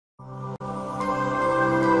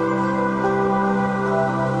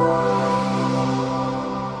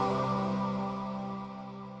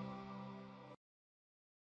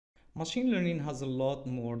Machine learning has a lot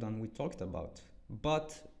more than we talked about,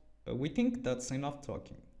 but we think that's enough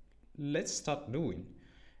talking. Let's start doing.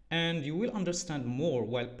 And you will understand more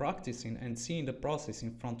while practicing and seeing the process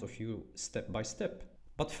in front of you step by step.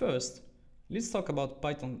 But first, let's talk about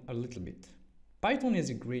Python a little bit. Python is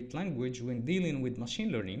a great language when dealing with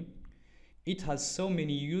machine learning. It has so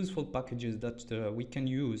many useful packages that we can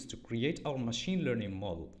use to create our machine learning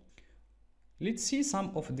model. Let's see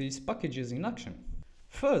some of these packages in action.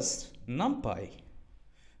 First, Numpy.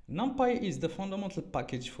 Numpy is the fundamental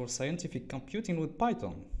package for scientific computing with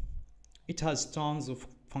Python. It has tons of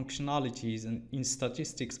functionalities in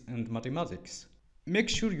statistics and mathematics. Make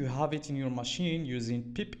sure you have it in your machine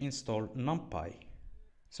using pip install numpy.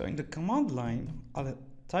 So in the command line, I'll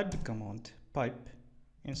type the command pipe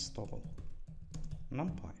install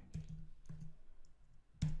numpy.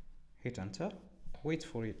 Hit enter. Wait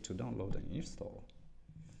for it to download and install.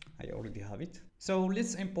 I already have it. So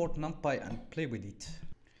let's import numpy and play with it.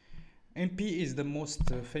 NP is the most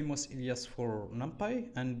famous alias for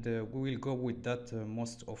numpy, and we will go with that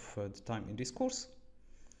most of the time in this course.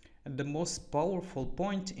 And the most powerful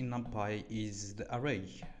point in numpy is the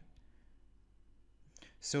array.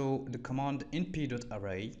 So the command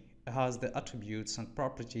np.array has the attributes and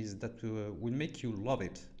properties that will make you love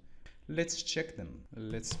it. Let's check them.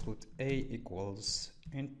 Let's put a equals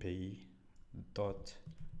np.array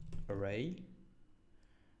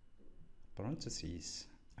parentheses,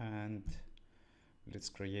 and let's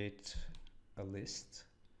create a list,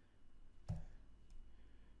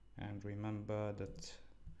 and remember that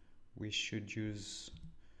we should use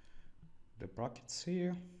the brackets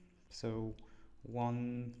here. So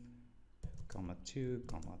 1, 2,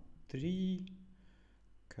 3,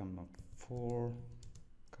 4,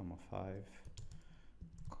 5,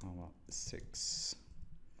 6.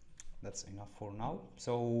 That's enough for now.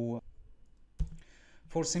 So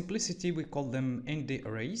for simplicity, we call them ND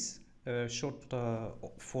arrays, short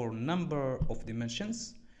for number of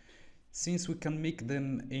dimensions. Since we can make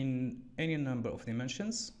them in any number of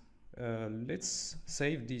dimensions, let's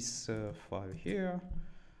save this file here,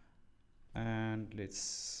 and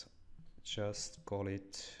let's just call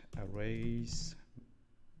it arrays.py.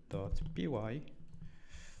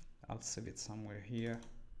 I'll save it somewhere here.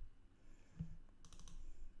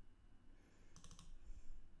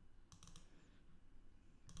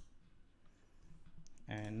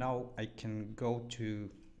 And now I can go to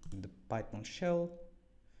the Python shell,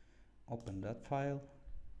 open that file,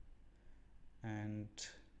 and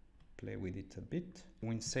play with it a bit.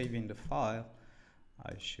 When saving the file,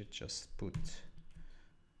 I should just put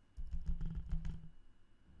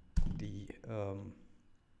the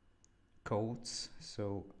quotes,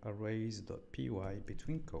 so arrays.py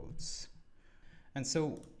between quotes. And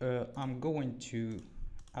so I'm going to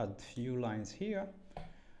add a few lines here.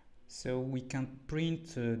 So we can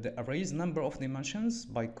print the array's number of dimensions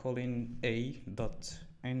by calling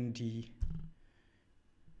a.nd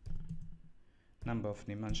number of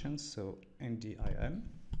dimensions, so ndim,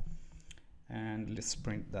 and let's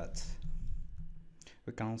print that.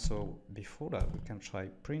 We can also, before that, we can try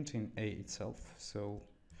printing a itself. So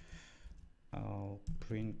I'll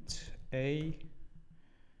print a,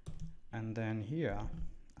 and then here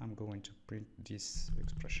I'm going to print this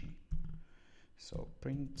expression. So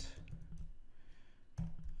print,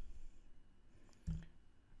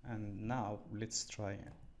 and now let's try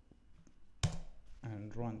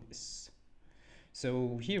and run this.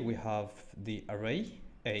 So here we have the array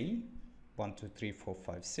a, 1, 2, 3, 4,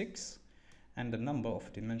 5, 6, and the number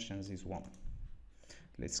of dimensions is 1.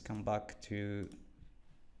 Let's come back to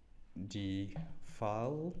the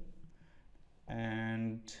file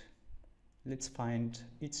and let's find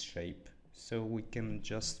its shape. So we can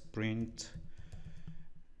just print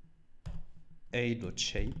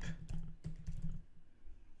a.shape.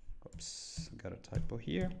 Oops, got a typo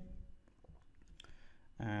here.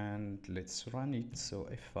 And let's run it. So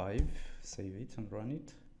F5, save it and run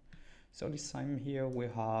it. So this time here we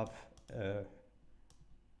have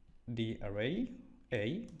the array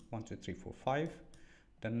a, 1, 2, 3, 4, 5,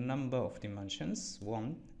 the number of dimensions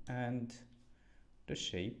 1, and the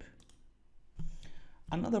shape.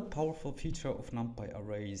 Another powerful feature of NumPy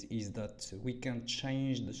arrays is that we can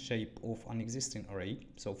change the shape of an existing array.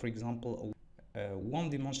 So for example, a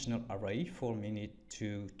one-dimensional array forming it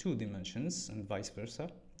to 2 dimensions and vice versa.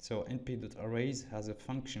 So np.arrays has a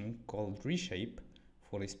function called reshape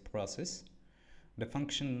for this process. The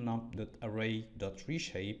function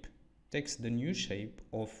num.array.reshape takes the new shape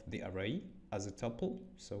of the array as a tuple,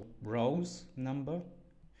 so rows number,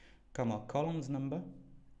 comma columns number,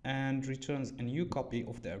 and returns a new copy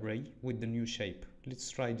of the array with the new shape. Let's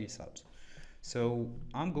try this out. So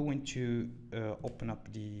I'm going to open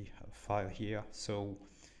up the file here. So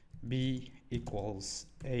b equals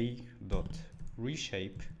a dot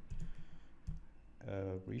reshape,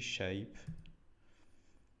 reshape,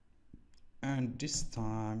 and this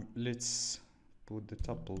time let's put the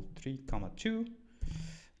tuple 3 comma 2,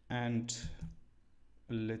 and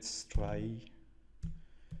let's try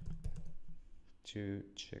to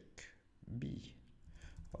check b.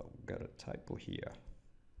 Oh, got a typo here.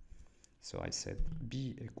 So I said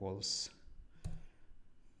b equals,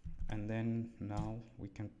 and then now we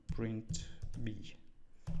can print b.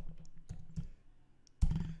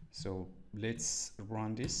 So let's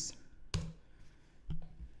run this.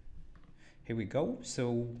 Here we go.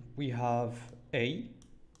 So we have a,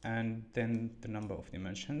 and then the number of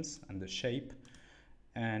dimensions and the shape,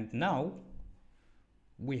 and now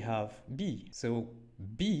we have b. So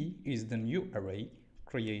b is the new array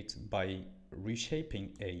created by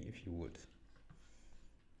reshaping a, if you would.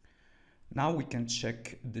 Now we can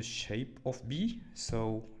check the shape of b.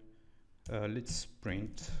 So let's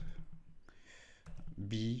print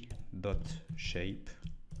b dot shape,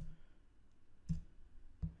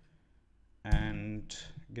 and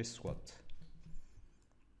guess what?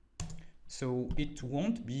 So it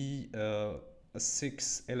won't be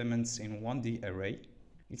 6 elements in 1D array.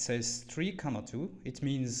 It says 3 comma 2. It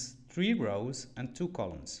means 3 rows and 2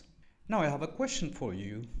 columns. Now I have a question for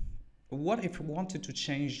you. What if we wanted to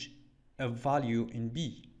change a value in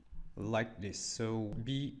b like this? So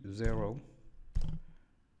b 0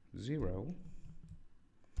 0.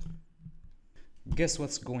 Guess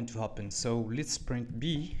what's going to happen? So let's print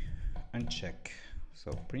b and check.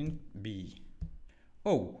 So print b.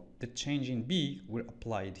 Oh, the change in b were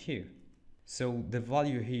applied here. So the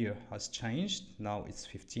value here has changed. Now it's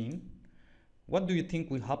 15. What do you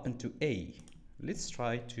think will happen to a? Let's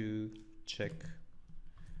try to check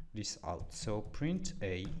this out. So print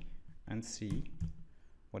a and see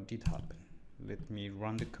what did happen. Let me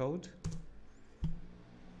run the code.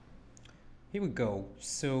 Here we go.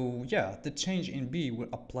 So yeah, the change in b were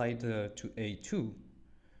applied to a too.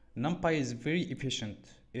 Numpy is very efficient.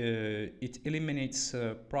 It eliminates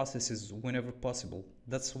processes whenever possible.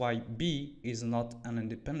 That's why b is not an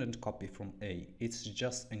independent copy from a. It's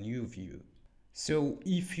just a new view. So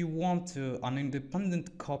if you want an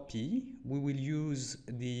independent copy, we will use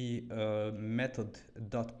the method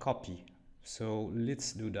 .copy. So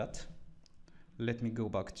let's do that. Let me go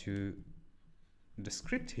back to the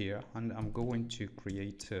script here, and I'm going to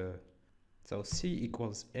create so c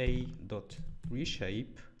equals a dot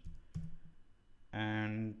reshape,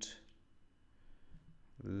 and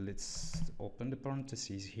let's open the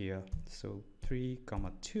parentheses here. So 3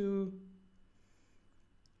 comma 2,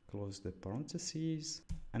 close the parentheses,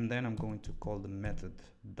 and then I'm going to call the method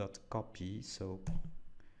dot copy. So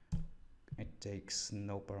it takes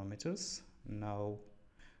no parameters. Now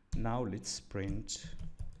let's print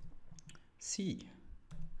c.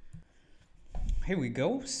 Here we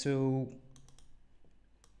go. So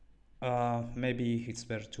maybe it's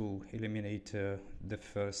better to eliminate the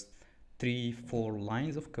first 3-4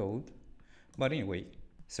 lines of code, but anyway,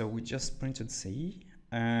 so we just printed c,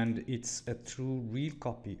 and it's a true real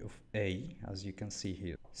copy of a, as you can see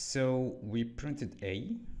here. So we printed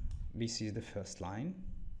a. This is the first line,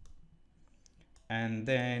 and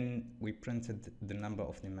then we printed the number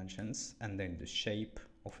of dimensions, and then the shape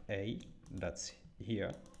of a, that's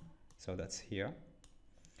here. So that's here.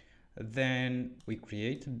 Then we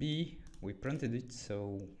created b, we printed it,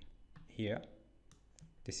 so here,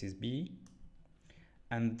 this is b,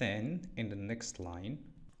 and then in the next line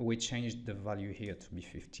we changed the value here to be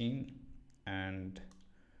 15, and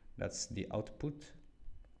that's the output.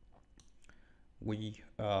 We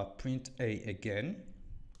print a again,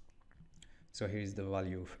 so here is the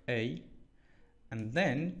value of a, and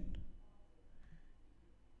then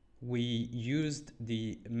we used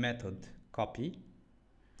the method copy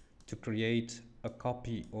to create a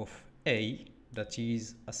copy of a that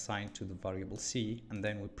is assigned to the variable c, and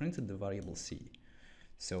then we printed the variable c.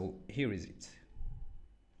 So here is it.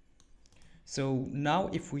 So now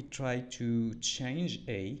if we try to change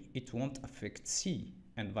a, it won't affect c,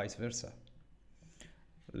 and vice versa.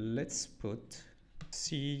 Let's put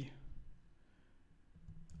c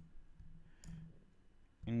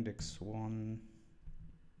index 1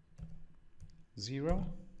 0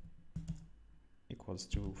 equals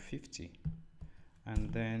to 50,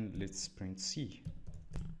 and then let's print c.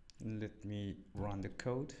 Let me run the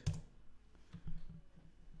code.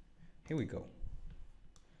 Here we go.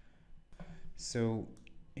 So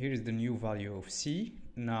here is the new value of c.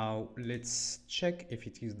 Now let's check if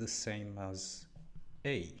it is the same as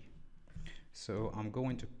a. So I'm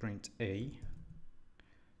going to print a,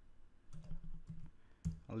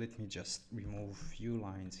 Let me just remove few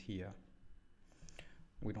lines here.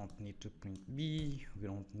 We don't need to print B, we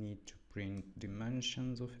don't need to print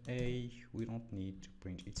dimensions of A, we don't need to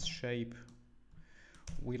print its shape,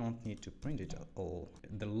 we don't need to print it at all.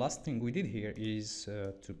 The last thing we did here is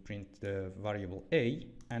to print the variable A,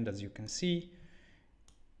 and as you can see,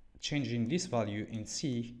 changing this value in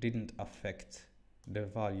C didn't affect the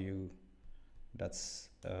value that's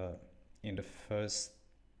in the first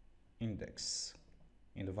index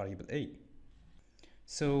in the variable A.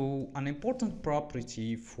 So an important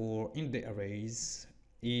property for in the arrays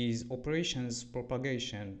is operations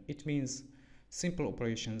propagation. It means simple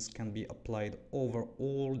operations can be applied over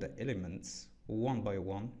all the elements one by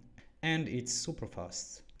one, and it's super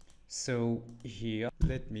fast. So here,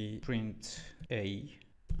 let me print A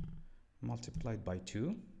multiplied by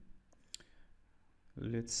 2.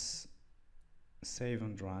 Let's save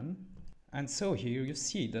and run. And so here you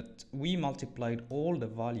see that we multiplied all the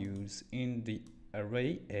values in the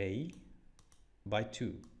array A by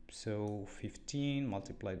 2. So 15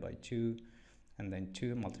 multiplied by 2, and then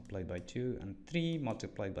 2 multiplied by 2, and 3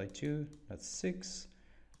 multiplied by 2, that's 6,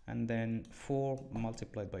 and then 4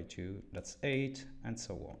 multiplied by 2, that's 8, and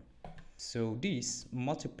so on. So this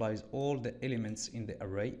multiplies all the elements in the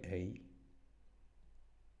array A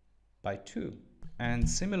by 2. And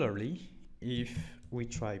similarly, if we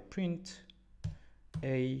try print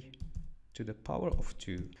A to the power of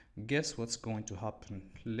 2, guess what's going to happen?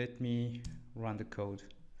 Let me run the code,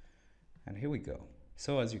 and here we go.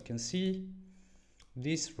 So as you can see,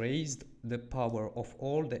 this raised the power of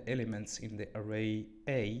all the elements in the array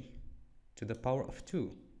A to the power of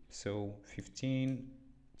 2. So 15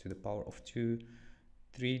 to the power of 2,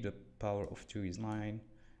 3 to the power of 2 is 9,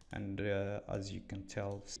 and as you can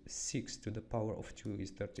tell, 6 to the power of 2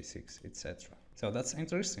 is 36, etc. So that's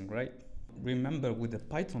interesting, right? Remember, with the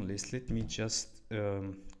Python list, let me just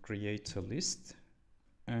create a list,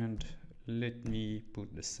 and let me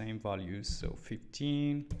put the same values. So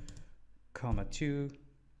 15, comma 2,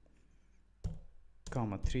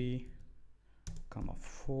 comma 3, comma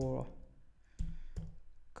 4,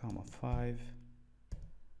 comma 5,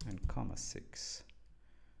 and comma 6.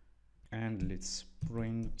 And let's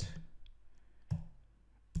print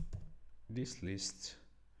this list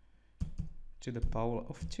to the power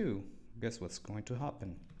of 2. Guess what's going to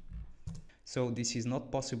happen? So this is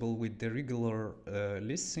not possible with the regular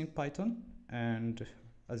lists in Python, and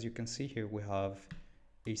as you can see here, we have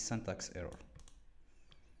a syntax error.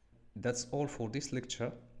 That's all for this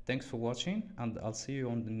lecture. Thanks for watching, and I'll see you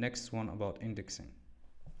on the next one about indexing.